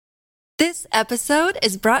This episode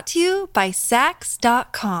is brought to you by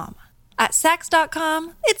Saks.com. At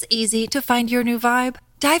Saks.com, it's easy to find your new vibe.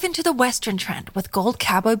 Dive into the Western trend with gold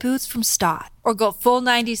cowboy boots from Staud, or go full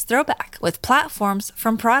 90s throwback with platforms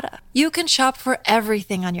from Prada. You can shop for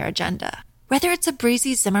everything on your agenda, whether it's a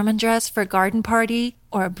breezy Zimmermann dress for a garden party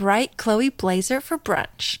or a bright Chloe blazer for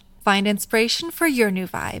brunch. Find inspiration for your new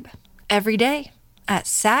vibe every day at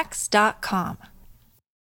Saks.com.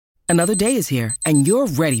 Another day is here, and you're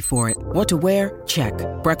ready for it. What to wear? Check.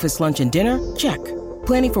 Breakfast, lunch, and dinner? Check.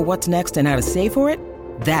 Planning for what's next and how to save for it?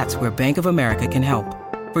 That's where Bank of America can help.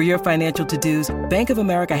 For your financial to-dos, Bank of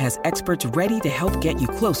America has experts ready to help get you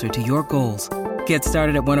closer to your goals. Get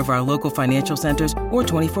started at one of our local financial centers or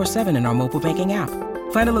 24/7 in our mobile banking app.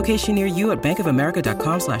 Find a location near you at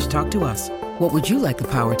bankofamerica.com/talktous. What would you like the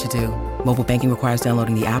power to do? Mobile banking requires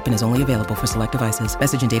downloading the app and is only available for select devices.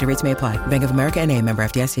 Message and data rates may apply. Bank of America N.A., member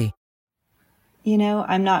FDIC. You know,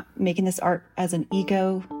 I'm not making this art as an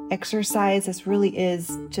ego exercise. This really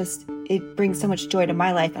is just, it brings so much joy to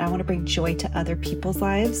my life, and I want to bring joy to other people's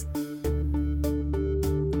lives.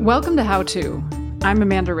 Welcome to How To. I'm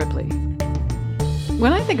Amanda Ripley.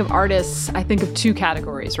 When I think of artists, I think of two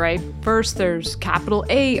categories, right? First, there's capital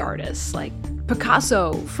A artists like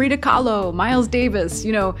Picasso, Frida Kahlo, Miles Davis,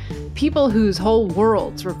 people whose whole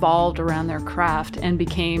worlds revolved around their craft and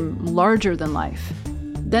became larger than life.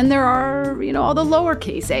 Then there are, all the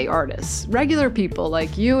lowercase a artists, regular people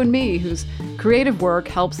like you and me whose creative work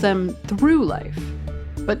helps them through life.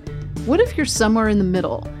 But what if you're somewhere in the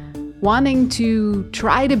middle, wanting to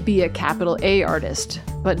try to be a capital A artist,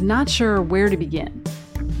 but not sure where to begin?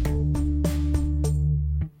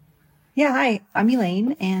 Yeah, hi, I'm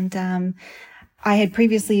Elaine, and I had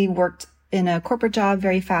previously worked in a corporate job,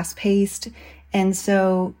 very fast-paced, and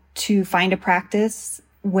so to find a practice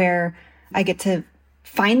where I get to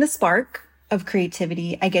find the spark of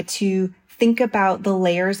creativity, I get to think about the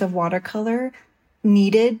layers of watercolor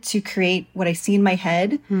needed to create what I see in my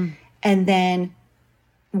head, and then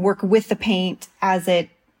work with the paint as it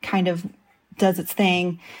kind of does its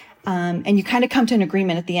thing. And you kind of come to an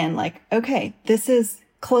agreement at the end, like, okay, this is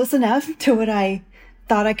close enough to what I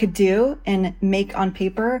thought I could do and make on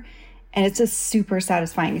paper. And it's a super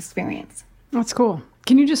satisfying experience. That's cool.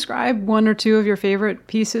 Can you describe one or two of your favorite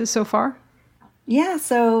pieces so far? Yeah,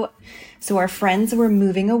 so our friends were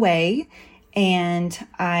moving away, and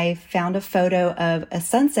I found a photo of a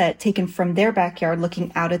sunset taken from their backyard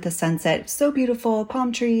looking out at the sunset. So beautiful,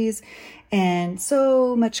 palm trees, and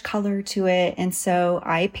so much color to it. And so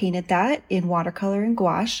I painted that in watercolor and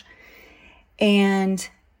gouache, and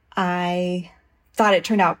I thought it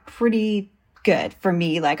turned out pretty good for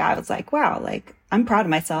me. Like, I was like, wow, like, I'm proud of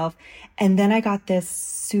myself. And then I got this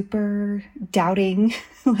super doubting,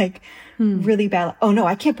 really bad. Oh no,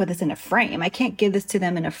 I can't put this in a frame. I can't give this to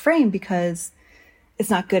them in a frame because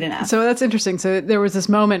it's not good enough. So that's interesting. So there was this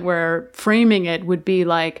moment where framing it would be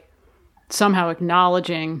like somehow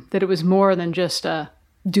acknowledging that it was more than just a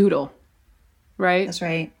doodle, right? That's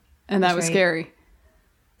right. And that was scary.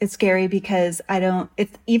 It's scary because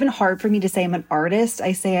it's even hard for me to say I'm an artist.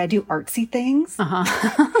 I say I do artsy things.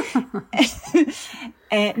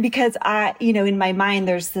 And because in my mind,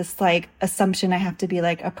 there's this assumption I have to be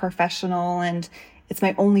like a professional and it's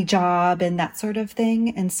my only job and that sort of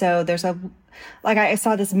thing. And so there's I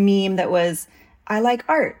saw this meme that was, I like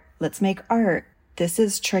art. Let's make art. This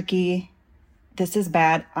is tricky. This is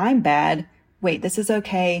bad. I'm bad. Wait, this is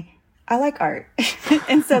okay. I like art.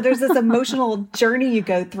 And so there's this emotional journey you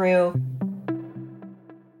go through.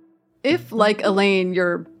 If, like Elaine,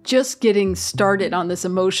 you're just getting started on this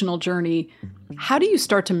emotional journey, how do you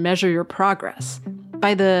start to measure your progress?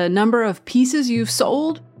 By the number of pieces you've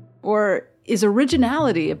sold? Or is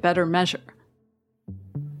originality a better measure?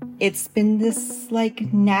 It's been this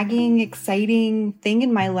nagging, exciting thing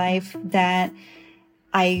in my life that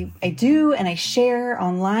I do and I share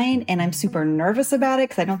online, and I'm super nervous about it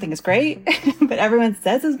because I don't think it's great, but everyone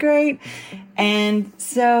says it's great. And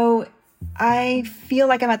so I feel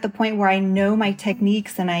like I'm at the point where I know my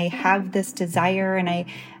techniques and I have this desire and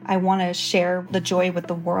I want to share the joy with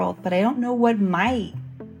the world, but I don't know what my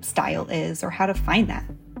style is or how to find that.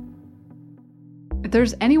 If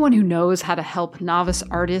there's anyone who knows how to help novice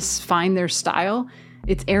artists find their style,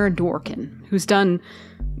 it's Aaron Dworkin, who's done,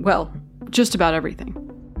 just about everything.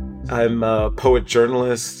 I'm a poet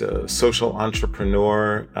journalist, a social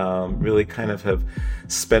entrepreneur, really kind of have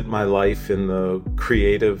spent my life in the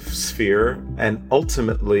creative sphere and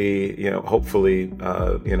ultimately, hopefully,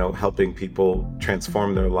 helping people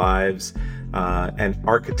transform their lives and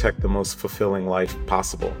architect the most fulfilling life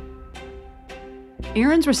possible.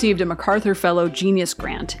 Aaron's received a MacArthur Fellow Genius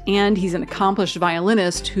Grant, and he's an accomplished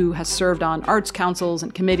violinist who has served on arts councils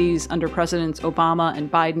and committees under Presidents Obama and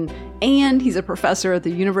Biden, and he's a professor at the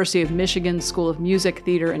University of Michigan School of Music,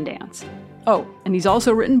 Theater, and Dance. Oh, and he's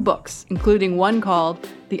also written books, including one called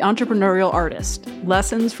The Entrepreneurial Artist: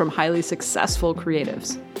 Lessons from Highly Successful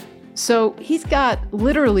Creatives. So he's got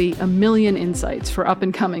literally a million insights for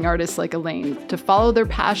up-and-coming artists like Elaine to follow their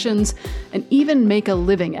passions and even make a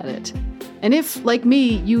living at it. And if, like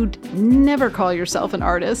me, you'd never call yourself an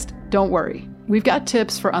artist, don't worry. We've got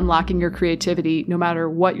tips for unlocking your creativity no matter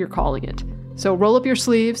what you're calling it. So roll up your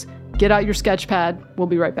sleeves, get out your sketch pad. We'll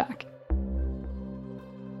be right back.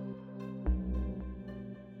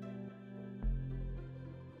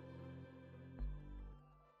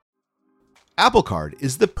 Apple Card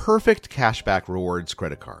is the perfect cashback rewards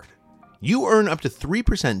credit card. You earn up to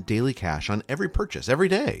 3% daily cash on every purchase every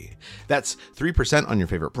day. That's 3% on your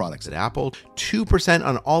favorite products at Apple, 2%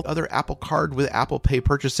 on all other Apple Card with Apple Pay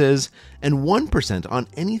purchases, and 1% on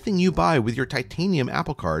anything you buy with your titanium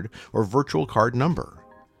Apple Card or virtual card number.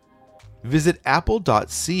 Visit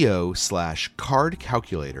apple.co/card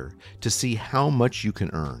calculator to see how much you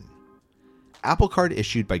can earn. Apple Card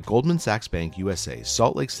issued by Goldman Sachs Bank USA,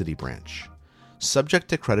 Salt Lake City branch. Subject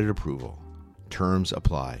to credit approval. Terms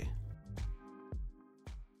apply.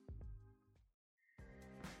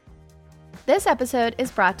 This episode is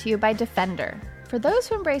brought to you by Defender. For those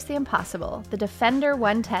who embrace the impossible, the Defender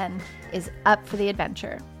 110 is up for the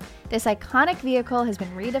adventure. This iconic vehicle has been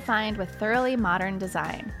redefined with thoroughly modern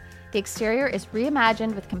design. The exterior is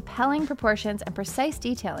reimagined with compelling proportions and precise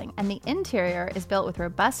detailing, and the interior is built with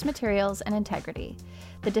robust materials and integrity.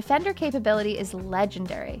 The Defender capability is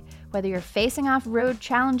legendary, whether you're facing off road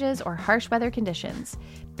challenges or harsh weather conditions.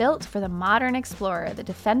 Built for the modern explorer, the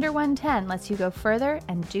Defender 110 lets you go further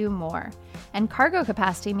and do more. And cargo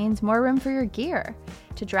capacity means more room for your gear.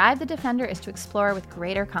 To drive the Defender is to explore with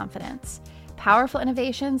greater confidence. Powerful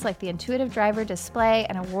innovations like the intuitive driver display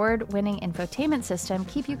and award-winning infotainment system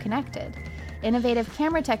keep you connected. Innovative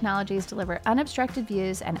camera technologies deliver unobstructed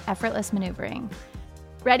views and effortless maneuvering.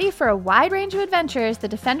 Ready for a wide range of adventures, the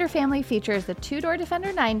Defender family features the two-door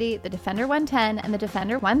Defender 90, the Defender 110, and the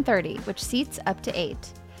Defender 130, which seats up to 8.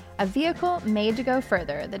 A vehicle made to go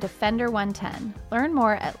further, the Defender 110. Learn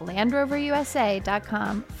more at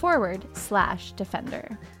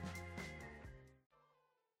LandRoverUSA.com/Defender.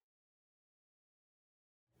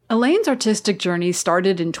 Elaine's artistic journey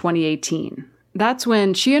started in 2018. That's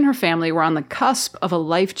when she and her family were on the cusp of a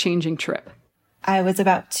life-changing trip. I was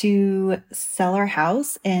about to sell our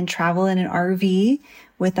house and travel in an RV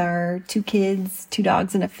with our 2 kids, 2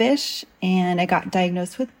 dogs, and a fish. And I got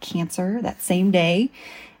diagnosed with cancer that same day.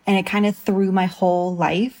 And it kind of threw my whole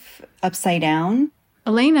life upside down.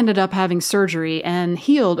 Elaine ended up having surgery and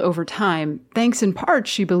healed over time, thanks in part,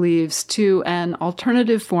 she believes, to an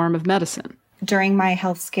alternative form of medicine. During my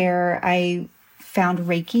health scare, I found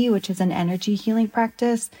Reiki, which is an energy healing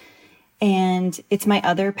practice, and it's my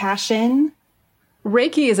other passion.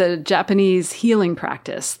 Reiki is a Japanese healing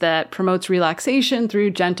practice that promotes relaxation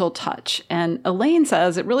through gentle touch, and Elaine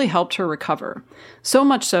says it really helped her recover. So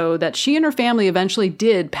much so that she and her family eventually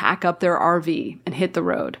did pack up their RV and hit the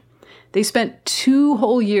road. They spent 2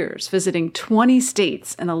 whole years visiting 20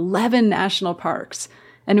 states and 11 national parks,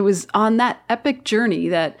 and it was on that epic journey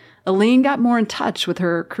that Elaine got more in touch with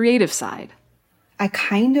her creative side. I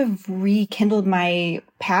kind of rekindled my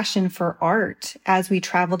passion for art as we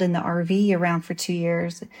traveled in the RV around for 2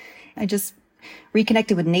 years. I just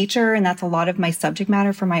reconnected with nature, and that's a lot of my subject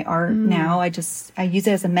matter for my art now. I use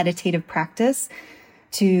it as a meditative practice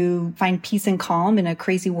to find peace and calm in a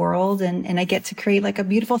crazy world, and I get to create like a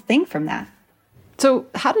beautiful thing from that. So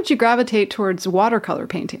how did you gravitate towards watercolor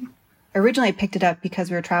painting? Originally, I picked it up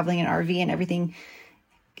because we were traveling in an RV and everything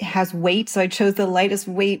has weight. So I chose the lightest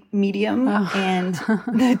weight medium and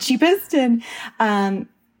the cheapest. And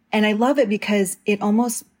I love it because it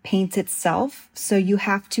almost paints itself. So you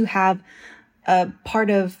have to have a part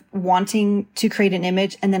of wanting to create an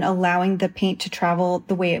image and then allowing the paint to travel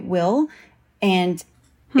the way it will. And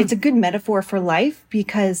it's a good metaphor for life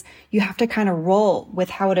because you have to kind of roll with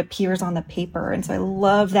how it appears on the paper. And so I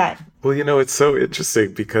love that. Well, it's so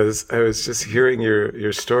interesting because I was just hearing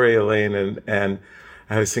your story, Elaine, and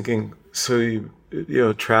I was thinking, so you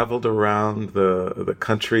traveled around the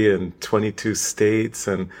country in 22 states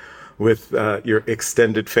and with your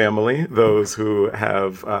extended family, those who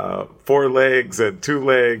have 4 legs and 2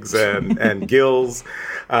 legs and gills,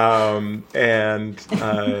 and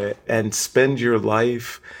spend your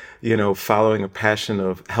life, following a passion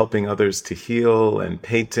of helping others to heal and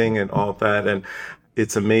painting and all that. And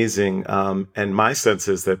it's amazing. And my sense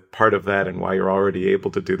is that part of that and why you're already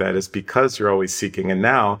able to do that is because you're always seeking. And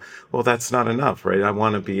now, well, that's not enough, right? I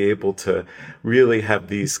want to be able to really have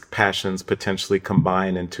these passions potentially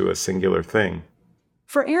combine into a singular thing.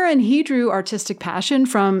 For Aaron, he drew artistic passion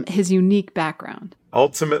from his unique background.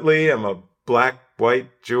 Ultimately, I'm a Black, white,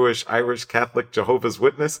 Jewish, Irish, Catholic, Jehovah's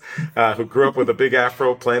Witness who grew up with a big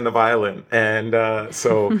afro playing the violin. And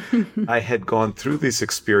so I had gone through these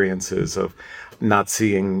experiences of not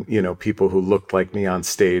seeing, people who looked like me on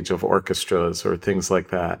stage, of orchestras or things like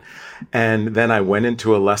that. And then I went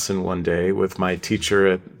into a lesson one day with my teacher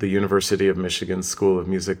at the University of Michigan School of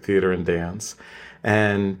Music, Theater, and Dance.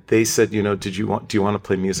 And they said, do you want to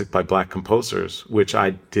play music by Black composers, which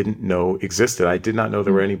I didn't know existed. I did not know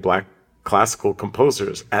there were any Black classical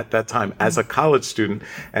composers at that time as a college student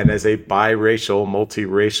and as a biracial,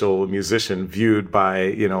 multiracial musician viewed by,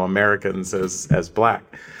 Americans as Black,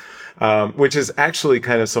 which is actually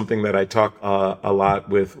kind of something that I talk a lot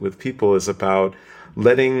with people is about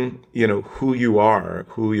letting, who you are,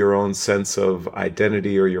 who your own sense of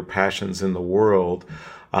identity or your passions in the world,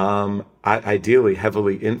 ideally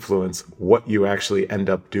heavily influence what you actually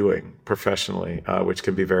end up doing professionally, which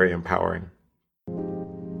can be very empowering.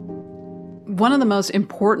 One of the most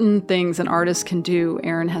important things an artist can do,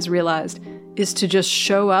 Aaron has realized, is to just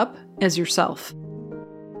show up as yourself.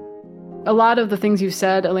 A lot of the things you've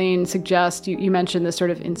said, Elaine, suggest, you mentioned this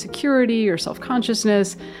sort of insecurity or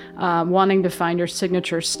self-consciousness, wanting to find your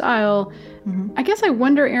signature style. Mm-hmm. I guess I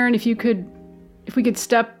wonder, Aaron, if we could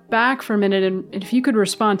step back for a minute and if you could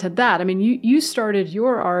respond to that. I mean, you started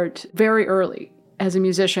your art very early as a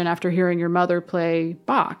musician after hearing your mother play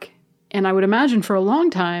Bach. And I would imagine for a long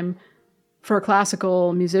time, for a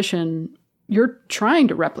classical musician, you're trying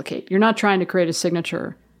to replicate. You're not trying to create a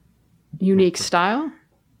signature, unique style.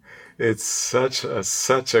 It's such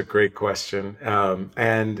a great question,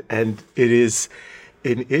 and it is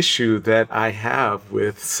an issue that I have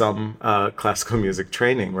with some classical music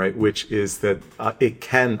training, right? Which is that it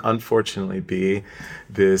can unfortunately be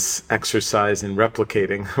this exercise in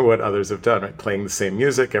replicating what others have done, right? Playing the same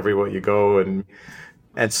music everywhere you go,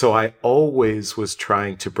 and so I always was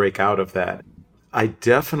trying to break out of that. I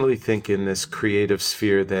definitely think in this creative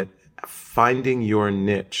sphere that finding your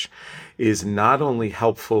niche is not only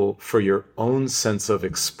helpful for your own sense of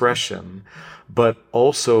expression, but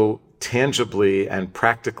also tangibly and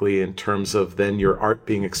practically in terms of then your art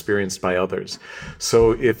being experienced by others.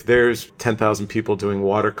 So if there's 10,000 people doing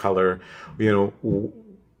watercolor,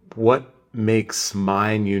 what makes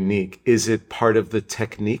mine unique? Is it part of the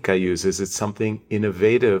technique I use? Is it something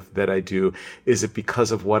innovative that I do? Is it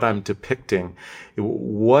because of what I'm depicting?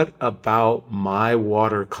 What about my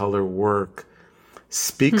watercolor work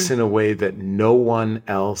speaks in a way that no one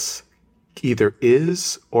else either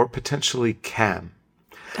is or potentially can?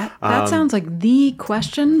 That sounds like the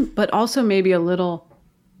question, but also maybe a little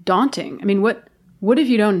daunting. I mean, what if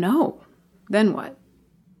you don't know? Then what?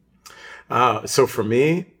 So for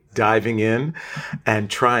me, diving in and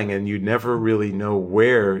trying, and you never really know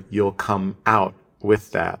where you'll come out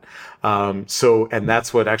with that. And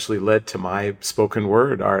that's what actually led to my spoken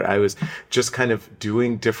word art. I was just kind of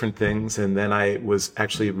doing different things. And then I was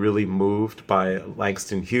actually really moved by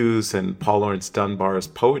Langston Hughes and Paul Laurence Dunbar's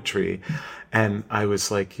poetry. And I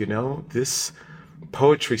was like, this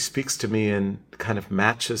poetry speaks to me and kind of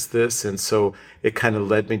matches this. And so it kind of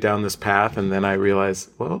led me down this path. And then I realized,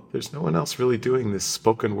 well, there's no one else really doing this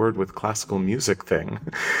spoken word with classical music thing.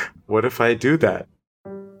 What if I do that?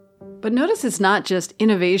 But notice it's not just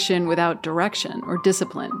innovation without direction or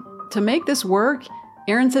discipline. To make this work,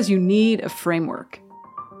 Aaron says you need a framework.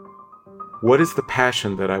 What is the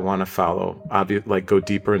passion that I want to follow? Like go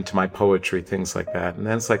deeper into my poetry, things like that. And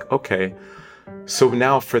then it's like, okay, so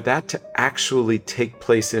now for that to actually take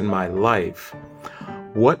place in my life,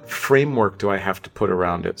 what framework do I have to put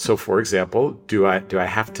around it? So for example, do I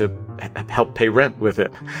have to help pay rent with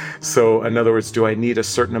it? So in other words, do I need a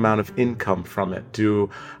certain amount of income from it? Do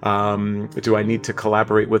I need to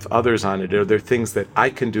collaborate with others on it? Are there things that I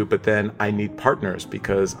can do, but then I need partners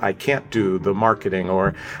because I can't do the marketing,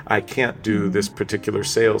 or I can't do this particular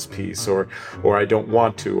sales piece, or I don't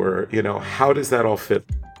want to, or, how does that all fit?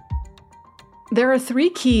 There are 3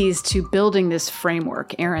 keys to building this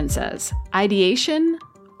framework, Aaron says: ideation,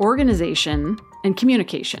 organization, and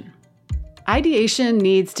communication. Ideation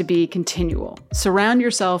needs to be continual. Surround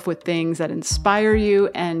yourself with things that inspire you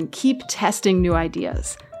and keep testing new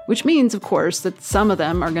ideas, which means, of course, that some of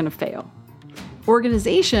them are going to fail.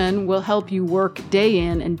 Organization will help you work day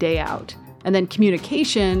in and day out. And then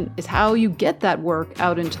communication is how you get that work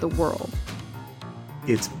out into the world.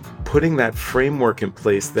 It's putting that framework in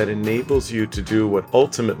place that enables you to do what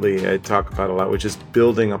ultimately I talk about a lot, which is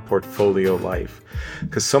building a portfolio life.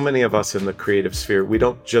 Because so many of us in the creative sphere, we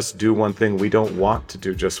don't just do one thing. We don't want to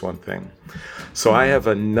do just one thing. So I have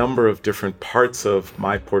a number of different parts of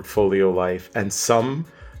my portfolio life, and some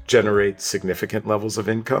generate significant levels of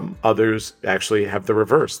income. Others actually have the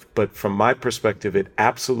reverse. But from my perspective, it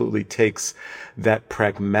absolutely takes that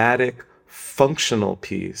pragmatic, functional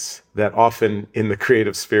piece that often in the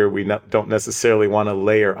creative sphere we don't necessarily want to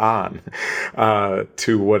layer on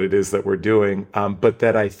to what it is that we're doing, but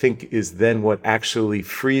that I think is then what actually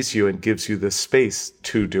frees you and gives you the space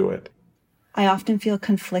to do it. I often feel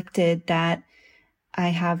conflicted that I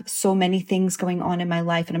have so many things going on in my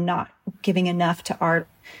life and I'm not giving enough to art.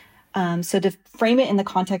 So to frame it in the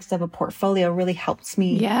context of a portfolio really helps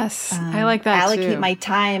me. Yes, I like that allocate too. my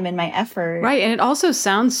time and my effort. Right, and it also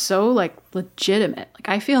sounds so like legitimate. Like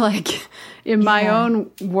I feel like in my own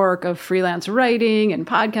work of freelance writing and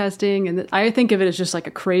podcasting, and I think of it as just like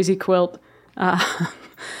a crazy quilt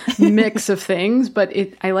mix of things. But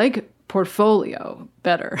I like portfolio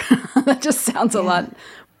better. That just sounds a lot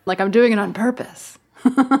like I'm doing it on purpose.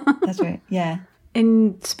 That's right. Yeah.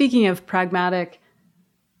 And speaking of pragmatic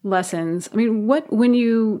lessons, I mean, when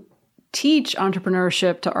you teach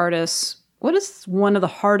entrepreneurship to artists, what is one of the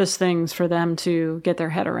hardest things for them to get their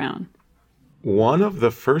head around? One of the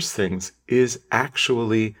first things is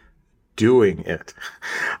actually doing it.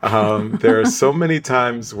 There are so many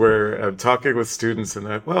times where I'm talking with students and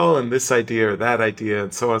they're like, well, and this idea or that idea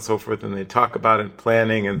and so on and so forth. And they talk about it,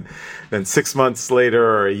 planning. And then 6 months later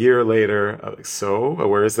or a year later, I'm like, so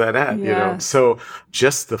where is that at? Yes. You know, so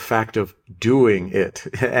just the fact of doing it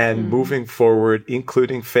and moving forward,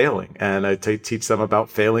 including failing. And I teach them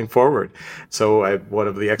about failing forward. So one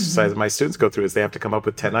of the exercises my students go through is they have to come up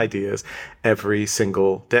with 10 ideas every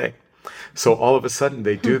single day. So all of a sudden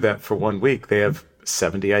they do that for 1 week. They have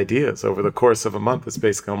 70 ideas over the course of a month. It's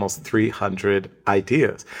basically almost 300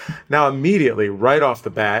 ideas. Now, immediately, right off the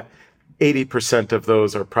bat, 80% of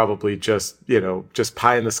those are probably just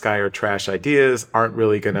pie in the sky or trash ideas, aren't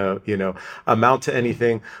really going to, amount to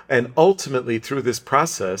anything. And ultimately through this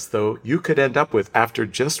process, though, you could end up with, after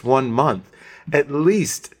just 1 month, at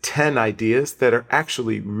least 10 ideas that are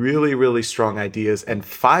actually really, really strong ideas, and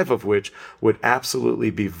 5 of which would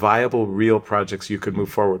absolutely be viable, real projects you could move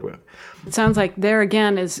forward with. It sounds like there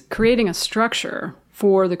again is creating a structure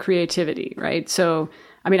for the creativity, right? So,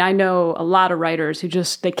 I mean, I know a lot of writers who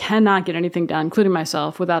they cannot get anything done, including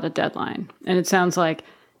myself, without a deadline. And it sounds like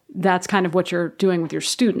that's kind of what you're doing with your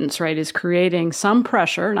students, right? Is creating some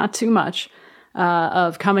pressure, not too much,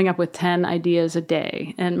 of coming up with 10 ideas a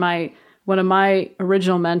day. And one of my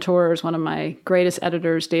original mentors, one of my greatest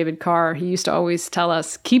editors, David Carr, he used to always tell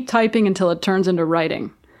us, keep typing until it turns into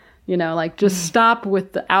writing. Just stop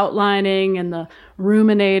with the outlining and the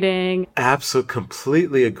ruminating. Absolutely,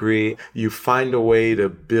 completely agree. You find a way to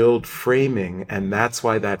build framing, and that's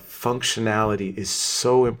why that functionality is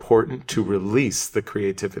so important to release the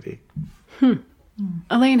creativity.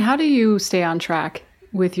 Elaine, how do you stay on track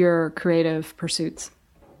with your creative pursuits?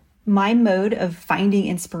 My mode of finding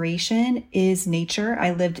inspiration is nature.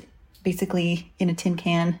 I lived basically in a tin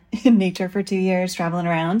can in nature for 2 years, traveling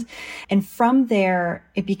around. And from there,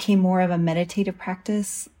 it became more of a meditative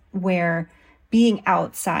practice where being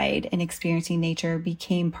outside and experiencing nature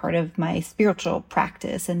became part of my spiritual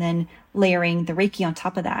practice. And then layering the Reiki on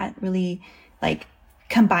top of that really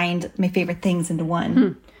combined my favorite things into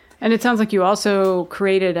one. And it sounds like you also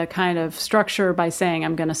created a kind of structure by saying,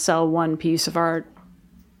 I'm going to sell one piece of art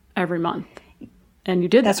every month. And you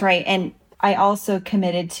did that. That's right. And I also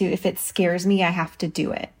committed to, if it scares me, I have to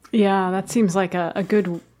do it. Yeah, that seems like a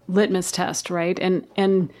good litmus test, right?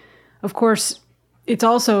 And of course, it's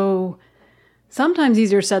also sometimes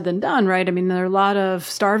easier said than done, right? I mean, there are a lot of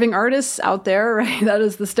starving artists out there, right? That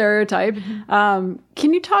is the stereotype. Can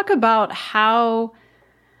you talk about how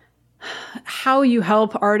you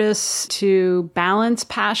help artists to balance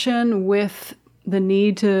passion with the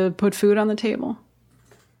need to put food on the table?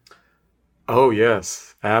 Oh,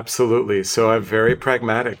 yes, absolutely. So I'm very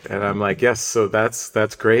pragmatic, and I'm like, yes, so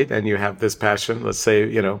that's great. And you have this passion, let's say,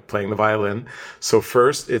 playing the violin. So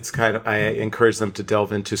first it's I encourage them to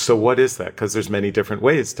delve into, so what is that? Because there's many different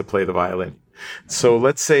ways to play the violin. So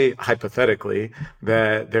let's say hypothetically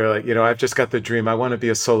that they're like, I've just got the dream. I want to be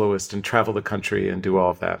a soloist and travel the country and do all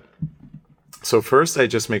of that. So first I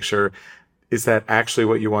just make sure, is that actually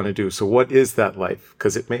what you want to do? So what is that life?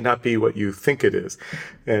 Because it may not be what you think it is.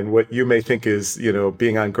 And what you may think is,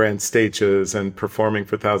 being on grand stages and performing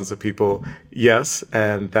for thousands of people. Yes.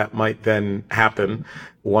 And that might then happen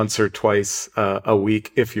once or twice a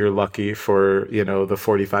week, if you're lucky, for, the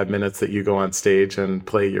 45 minutes that you go on stage and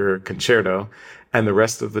play your concerto. And the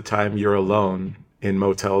rest of the time you're alone in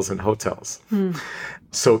motels and hotels.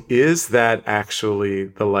 So is that actually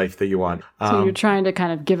the life that you want? So you're trying to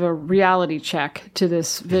kind of give a reality check to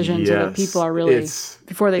this vision so that people are really,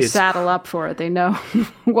 before they saddle up for it, they know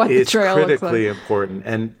what the trail looks like. It's critically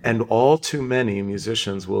important. And all too many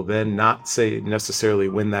musicians will then not say necessarily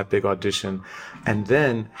win that big audition and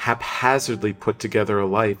then haphazardly put together a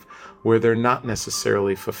life where they're not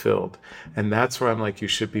necessarily fulfilled. And that's where I'm like, you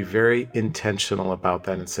should be very intentional about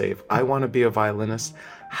that and say, if I want to be a violinist,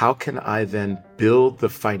 how can I then build the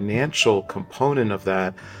financial component of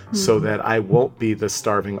that so that I won't be the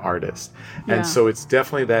starving artist? Yeah. And so it's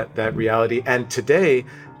definitely that reality. And today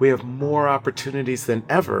we have more opportunities than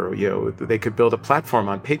ever. They could build a platform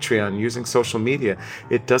on Patreon using social media.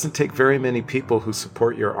 It doesn't take very many people who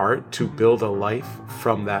support your art to build a life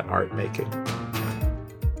from that art making.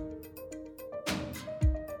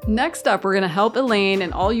 Next up, we're going to help Elaine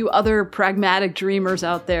and all you other pragmatic dreamers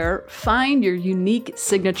out there find your unique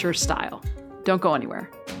signature style. Don't go anywhere.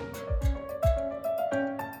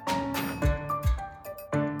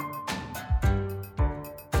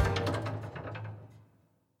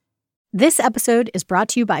 This episode is brought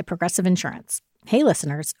to you by Progressive Insurance. Hey,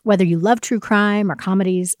 listeners, whether you love true crime or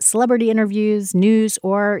comedies, celebrity interviews, news,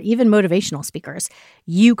 or even motivational speakers,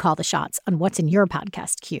 you call the shots on what's in your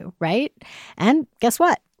podcast queue, right? And guess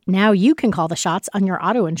what? Now you can call the shots on your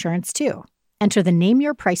auto insurance, too. Enter the Name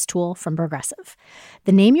Your Price tool from Progressive.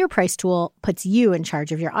 The Name Your Price tool puts you in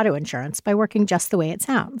charge of your auto insurance by working just the way it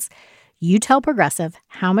sounds. You tell Progressive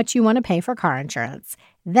how much you want to pay for car insurance.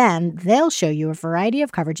 Then they'll show you a variety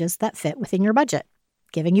of coverages that fit within your budget,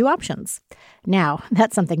 giving you options. Now,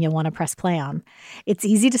 that's something you'll want to press play on. It's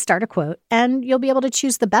easy to start a quote, and you'll be able to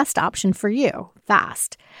choose the best option for you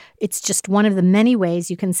fast. It's just one of the many ways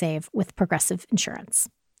you can save with Progressive Insurance.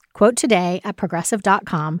 Quote today at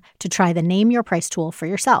Progressive.com to try the Name Your Price tool for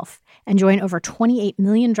yourself and join over 28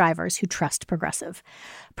 million drivers who trust Progressive.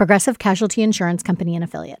 Progressive Casualty Insurance Company and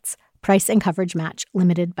Affiliates. Price and coverage match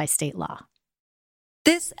limited by state law.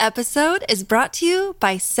 This episode is brought to you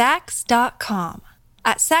by Sax.com.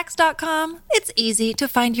 At Sax.com, it's easy to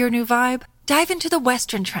find your new vibe. Dive into the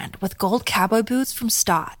Western trend with gold cowboy boots from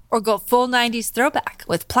Stott, or go full 90s throwback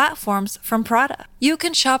with platforms from Prada. You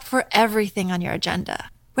can shop for everything on your agenda,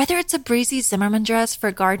 whether it's a breezy Zimmermann dress for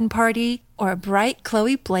a garden party or a bright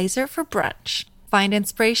Chloe blazer for brunch. Find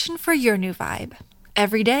inspiration for your new vibe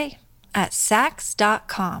every day at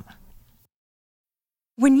Sax.com.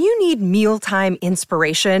 When you need mealtime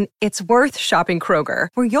inspiration, it's worth shopping Kroger,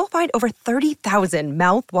 where you'll find over 30,000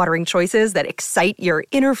 mouth-watering choices that excite your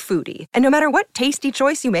inner foodie. And no matter what tasty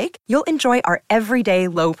choice you make, you'll enjoy our everyday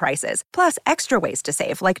low prices, plus extra ways to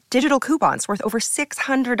save, like digital coupons worth over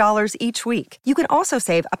 $600 each week. You can also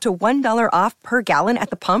save up to $1 off per gallon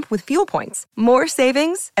at the pump with fuel points. More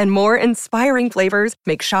savings and more inspiring flavors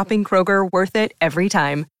make shopping Kroger worth it every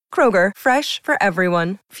time. Kroger, fresh for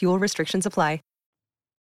everyone. Fuel restrictions apply.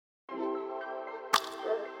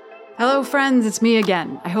 Hello, friends. It's me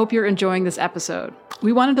again. I hope you're enjoying this episode.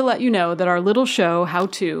 We wanted to let you know that our little show, How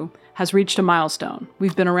To, has reached a milestone.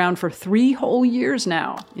 We've been around for 3 whole years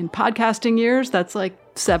now. In podcasting years, that's like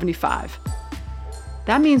 75.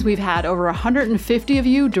 That means we've had over 150 of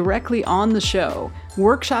you directly on the show,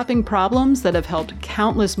 workshopping problems that have helped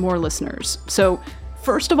countless more listeners. So,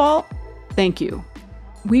 first of all, thank you.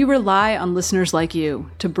 We rely on listeners like you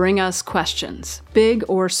to bring us questions, big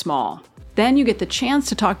or small. Then you get the chance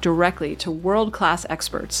to talk directly to world-class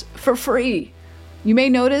experts for free. You may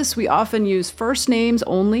notice we often use first names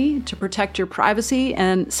only to protect your privacy,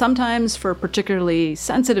 and sometimes for particularly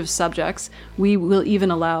sensitive subjects, we will even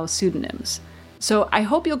allow pseudonyms. So I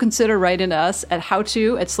hope you'll consider writing to us at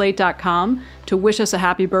howto@slate.com to wish us a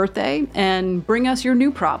happy birthday and bring us your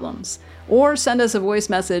new problems. Or send us a voice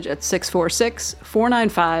message at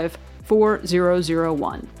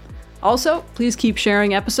 646-495-4001. Also, please keep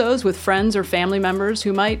sharing episodes with friends or family members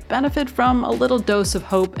who might benefit from a little dose of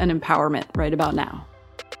hope and empowerment right about now.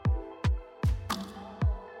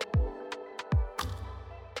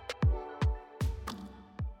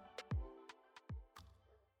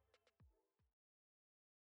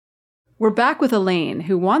 We're back with Elaine,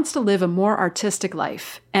 who wants to live a more artistic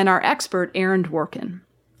life, and our expert, Aaron Dworkin.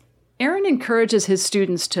 Aaron encourages his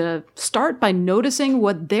students to start by noticing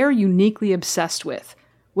what they're uniquely obsessed with,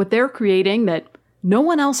 what they're creating that no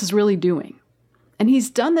one else is really doing. And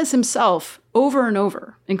he's done this himself over and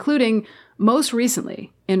over, including most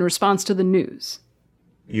recently in response to the news.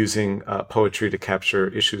 Using poetry to capture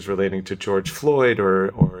issues relating to George Floyd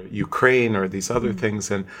or Ukraine or these other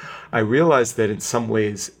things. And I realized that in some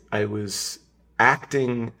ways I was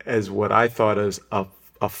acting as what I thought as a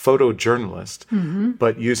photojournalist,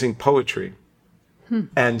 but using poetry.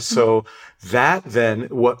 And so that then,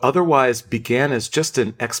 what otherwise began as just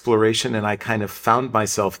an exploration, and I kind of found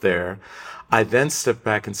myself there, I then stepped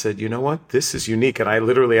back and said, you know what, this is unique. And I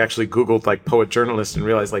literally actually Googled like poet journalist and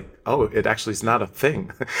realized like, oh, it actually is not a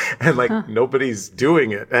thing. And like nobody's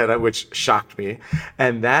doing it, and which shocked me.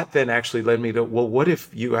 And that then actually led me to, well, what if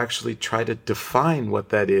you actually try to define what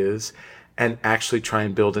that is and actually try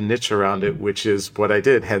and build a niche around it, which is what I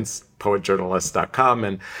did, hence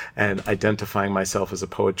poetjournalist.com and identifying myself as a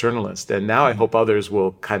poet journalist. And now I hope others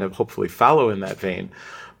will kind of hopefully follow in that vein.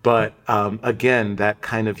 But again, that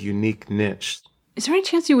kind of unique niche. Is there any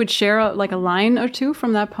chance you would share a line or two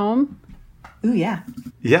from that poem? Ooh, yeah.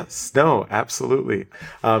 Yes, no, absolutely.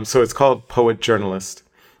 So it's called Poet Journalist.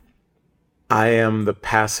 I am the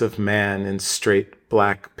passive man in straight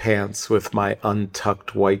black pants with my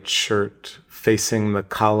untucked white shirt, facing the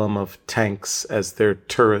column of tanks as their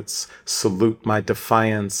turrets salute my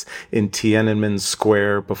defiance in Tiananmen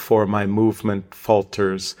Square before my movement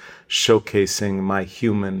falters, showcasing my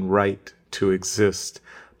human right to exist,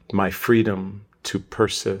 my freedom to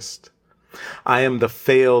persist. I am the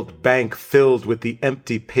failed bank filled with the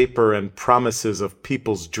empty paper and promises of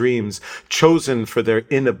people's dreams, chosen for their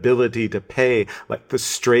inability to pay, like the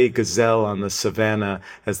stray gazelle on the savannah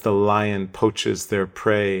as the lion poaches their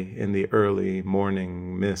prey in the early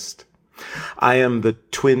morning mist. I am the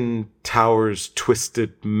twin towers'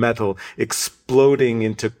 twisted metal, exploding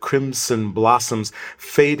into crimson blossoms,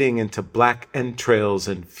 fading into black entrails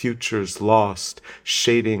and futures lost,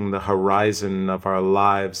 shading the horizon of our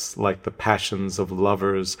lives like the passions of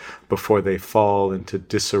lovers before they fall into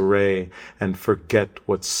disarray and forget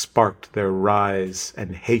what sparked their rise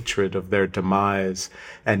and hatred of their demise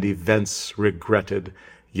and events regretted,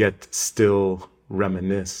 yet still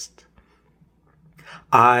reminisced.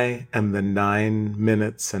 I am the 9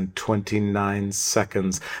 minutes and 29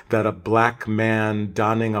 seconds that a black man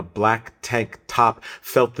donning a black tank top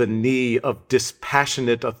felt the knee of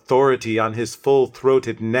dispassionate authority on his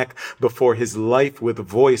full-throated neck before his life with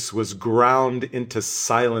voice was ground into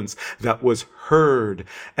silence that was heard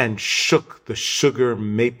and shook the sugar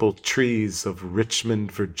maple trees of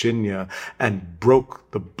Richmond, Virginia, and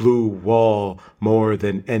broke the blue wall more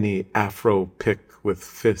than any Afro pick with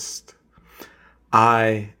fist.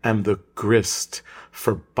 I am the grist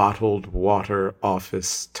for bottled water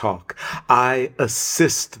office talk. I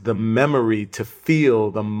assist the memory to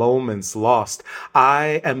feel the moments lost.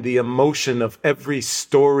 I am the emotion of every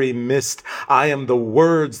story missed. I am the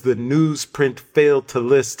words the newsprint failed to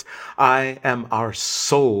list. I am our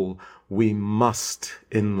soul we must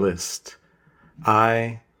enlist.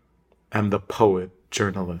 I am the poet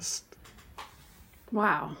journalist.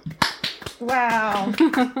 Wow. Wow.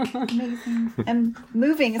 Amazing. And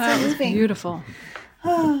moving. It's so moving. Beautiful.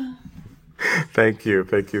 Thank you.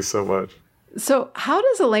 Thank you so much. So how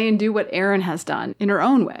does Elaine do what Erin has done in her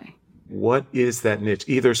own way? What is that niche,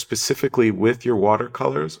 either specifically with your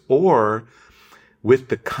watercolors or with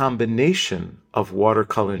the combination of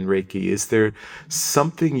watercolor and Reiki? Is there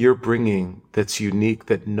something you're bringing that's unique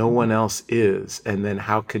that no one else is? And then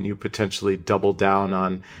how can you potentially double down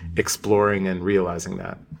on exploring and realizing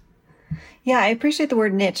that? Yeah, I appreciate the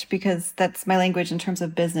word niche because that's my language in terms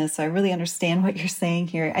of business. So I really understand what you're saying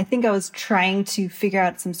here. I think I was trying to figure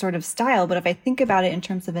out some sort of style, but if I think about it in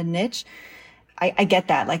terms of a niche, I get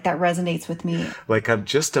that. Like that resonates with me. Like I'm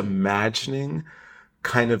just imagining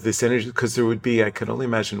kind of this energy, because there would be, I can only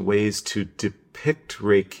imagine ways to depict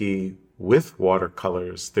Reiki with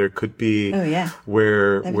watercolors. There could be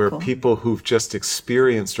where cool. People who've just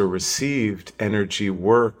experienced or received energy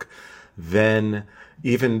work, then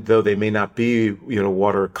even though they may not be,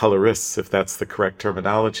 watercolorists, if that's the correct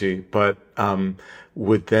terminology, but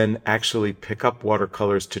would then actually pick up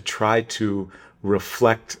watercolors to try to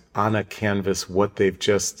reflect on a canvas what they've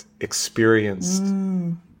just experienced.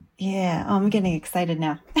 Yeah. Oh, I'm getting excited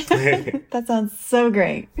now. That sounds so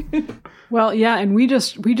great. Well, yeah. And we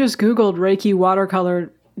just Googled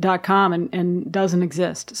ReikiWatercolor.com and doesn't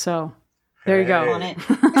exist. So there you go. On it.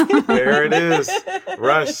 There it is.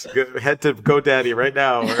 Rush. Head to GoDaddy right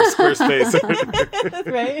now or Squarespace. That's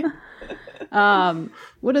right.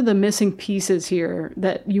 What are the missing pieces here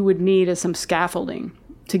that you would need as some scaffolding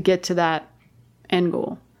to get to that end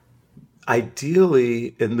goal?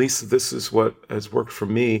 Ideally, at least this is what has worked for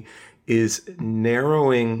me, is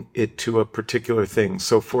narrowing it to a particular thing.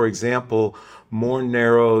 So, for example, more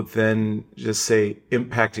narrow than just say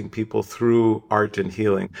impacting people through art and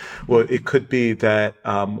healing. Well, it could be that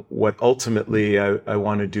what ultimately I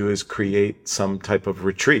want to do is create some type of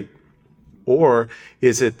retreat. Or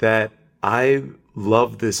is it that I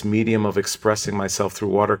love this medium of expressing myself through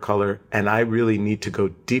watercolor and I really need to go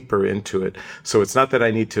deeper into it. So it's not that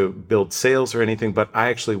I need to build sales or anything, but I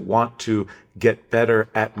actually want to get better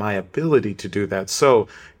at my ability to do that. So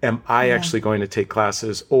am I actually going to take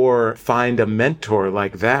classes or find a mentor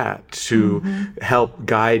like that to help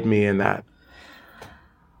guide me in that?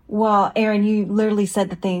 Well, Aaron, you literally said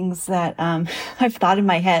the things that I've thought in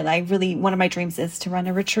my head. One of my dreams is to run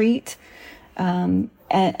a retreat. And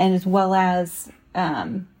as well as,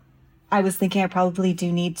 I was thinking I probably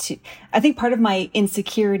do need to, I think part of my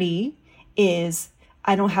insecurity is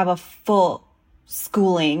I don't have a full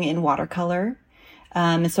schooling in watercolor.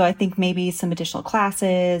 And so I think maybe some additional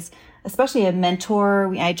classes, especially a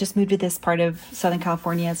mentor. I just moved to this part of Southern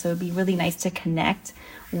California, so it'd be really nice to connect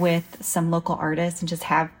with some local artists and just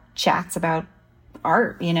have chats about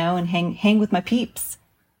art, and hang with my peeps.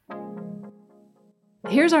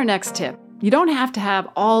 Here's our next tip. You don't have to have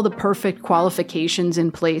all the perfect qualifications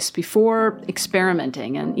in place before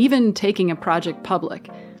experimenting and even taking a project public.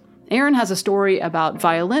 Aaron has a story about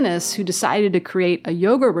violinists who decided to create a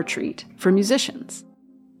yoga retreat for musicians.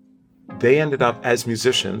 They ended up, as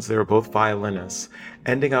musicians, they were both violinists,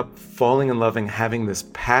 ending up falling in love and having this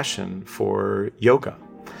passion for yoga.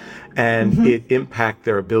 And it impacted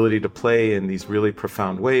their ability to play in these really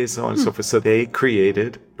profound ways, so on and so forth. So they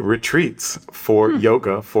created retreats for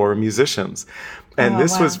yoga for musicians. And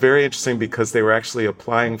this was very interesting because they were actually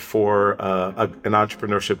applying for an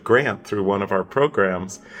entrepreneurship grant through one of our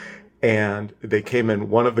programs. And they came in,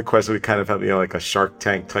 one of the questions, we kind of had, like a Shark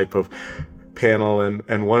Tank type of panel.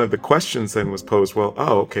 And one of the questions then was posed,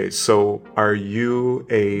 okay, so are you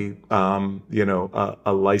a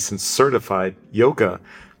licensed certified yoga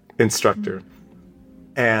instructor?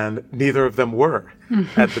 And neither of them were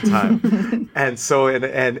at the time. And so,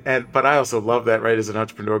 but I also love that, right, as an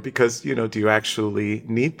entrepreneur, because, do you actually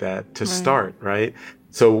need that to start, right?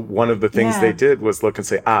 So one of the things they did was look and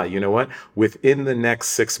say, you know what? Within the next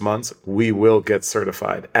 6 months, we will get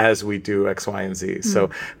certified as we do X, Y, and Z. So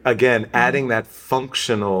again, adding that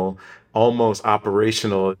functional, almost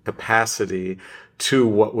operational capacity to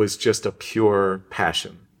what was just a pure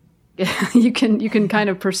passion. Yeah, you can kind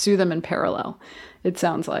of pursue them in parallel, it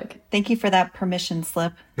sounds like. Thank you for that permission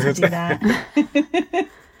slip to do that.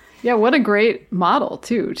 Yeah, what a great model,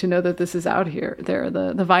 too, to know that this is out here. They're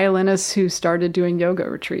the violinists who started doing yoga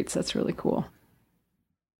retreats. That's really cool.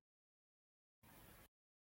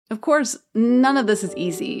 Of course, none of this is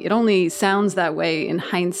easy. It only sounds that way in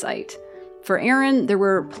hindsight. For Aaron, there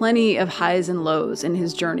were plenty of highs and lows in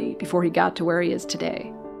his journey before he got to where he is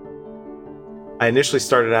today. I initially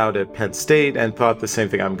started out at Penn State and thought the same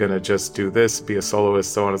thing. I'm going to just do this, be a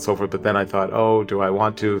soloist, so on and so forth. But then I thought, do I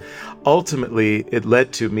want to? Ultimately, it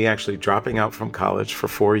led to me actually dropping out from college for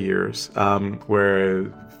 4 years, where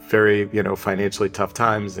very, financially tough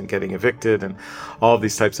times and getting evicted and all of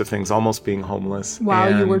these types of things, almost being homeless.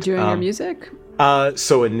 While you were doing your music?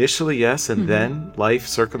 So initially, yes. And then life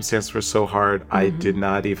circumstances were so hard, I did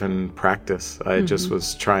not even practice. I just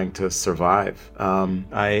was trying to survive.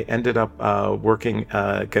 I ended up working,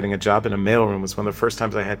 getting a job in a mailroom. It was one of the first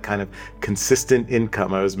times I had kind of consistent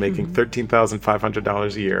income. I was making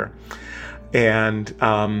 $13,500 a year. And,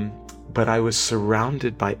 but I was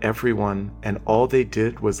surrounded by everyone, and all they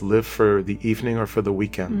did was live for the evening or for the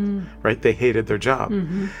weekend, right? They hated their job.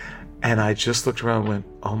 And I just looked around and went,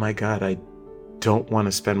 oh my God, I don't want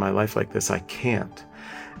to spend my life like this. I can't.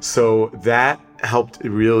 So that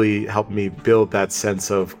really helped me build that sense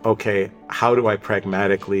of, okay, how do I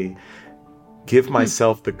pragmatically give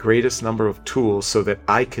myself the greatest number of tools so that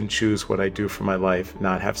I can choose what I do for my life,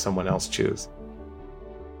 not have someone else choose.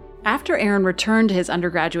 After Aaron returned to his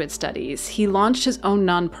undergraduate studies, he launched his own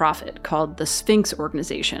nonprofit called the Sphinx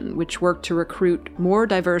Organization, which worked to recruit more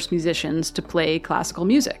diverse musicians to play classical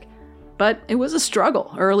music. But it was a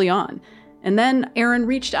struggle early on. And then Aaron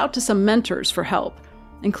reached out to some mentors for help,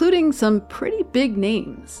 including some pretty big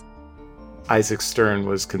names. Isaac Stern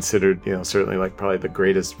was considered, certainly like probably the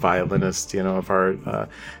greatest violinist, of our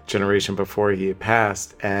generation before he had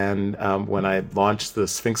passed. And when I launched the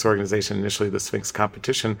Sphinx Organization, initially the Sphinx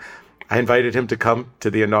competition, I invited him to come to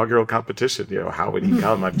the inaugural competition. How would he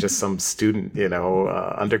come? I'm just some student,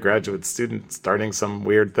 undergraduate student starting some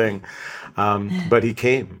weird thing. But he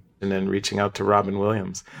came. and then reaching out to Robin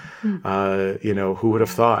Williams. Who would have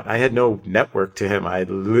thought? I had no network to him. I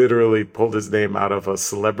literally pulled his name out of a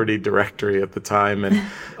celebrity directory at the time. And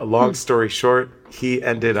a long story short, he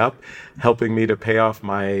ended up helping me to pay off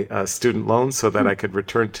my student loans so that I could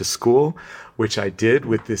return to school, which I did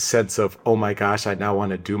with this sense of, oh my gosh, I now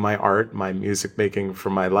want to do my art, my music making for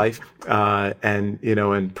my life.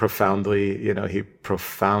 And profoundly, he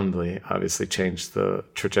profoundly obviously changed the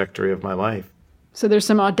trajectory of my life. So there's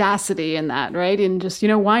some audacity in that, right? And just,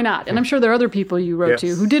 why not? And I'm sure there are other people you wrote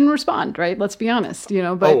to who didn't respond, right? Let's be honest,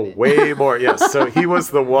 but... Oh, way more, yes. So he was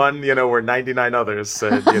the one, where 99 others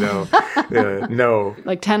said, no.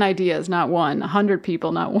 Like 10 ideas, not one. 100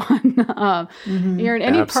 people, not one. Aaron,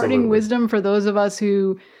 any parting wisdom for those of us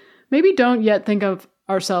who maybe don't yet think of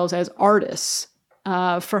ourselves as artists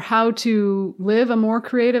for how to live a more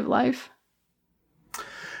creative life?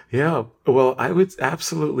 Yeah, well, I would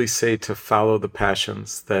absolutely say to follow the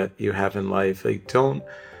passions that you have in life. Like, don't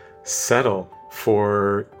settle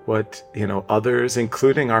for what, others,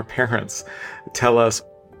 including our parents, tell us.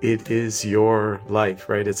 It is your life,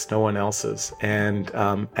 right? It's no one else's. And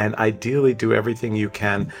ideally do everything you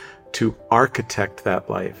can to architect that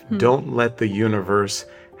life. Don't let the universe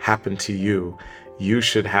happen to you. You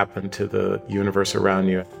should happen to the universe around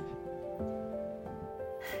you.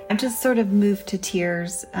 I'm just sort of moved to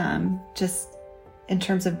tears, just in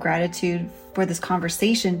terms of gratitude for this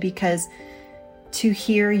conversation, because to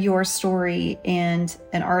hear your story and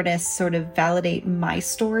an artist sort of validate my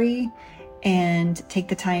story and take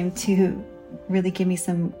the time to really give me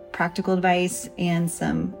some practical advice and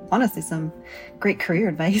some great career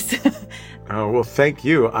advice. Oh, well, thank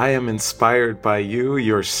you. I am inspired by you,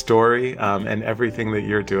 your story, and everything that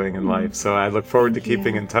you're doing in life. So I look forward to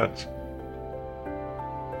keeping in touch.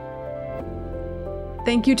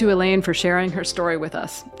 Thank you to Elaine for sharing her story with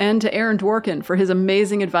us, and to Aaron Dworkin for his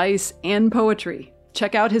amazing advice and poetry.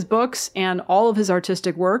 Check out his books and all of his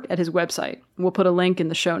artistic work at his website. We'll put a link in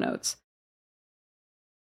the show notes.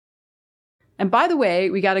 And by the way,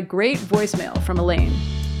 we got a great voicemail from Elaine.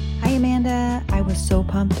 Hi, Amanda. I was so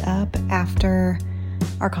pumped up after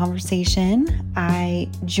our conversation. I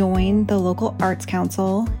joined the local arts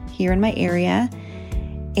council here in my area,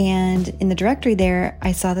 and in the directory there,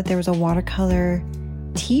 I saw that there was a watercolor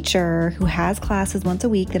teacher who has classes once a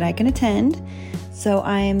week that I can attend. So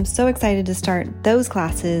I'm so excited to start those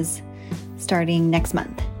classes starting next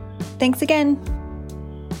month. Thanks again.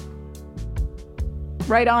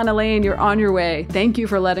 Right on, Elaine. You're on your way. Thank you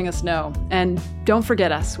for letting us know. And don't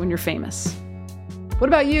forget us when you're famous. What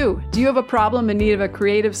about you? Do you have a problem in need of a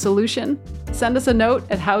creative solution? Send us a note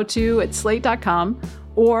at howto@slate.com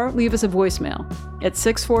or leave us a voicemail at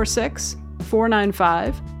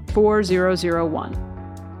 646-495-4001.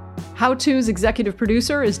 How To's executive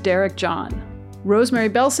producer is Derek John. Rosemary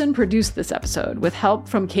Belson produced this episode with help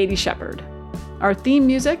from Katie Shepard. Our theme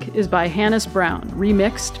music is by Hannes Brown,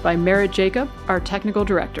 remixed by Merritt Jacob, our technical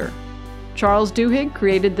director. Charles Duhigg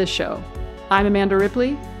created this show. I'm Amanda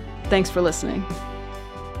Ripley. Thanks for listening.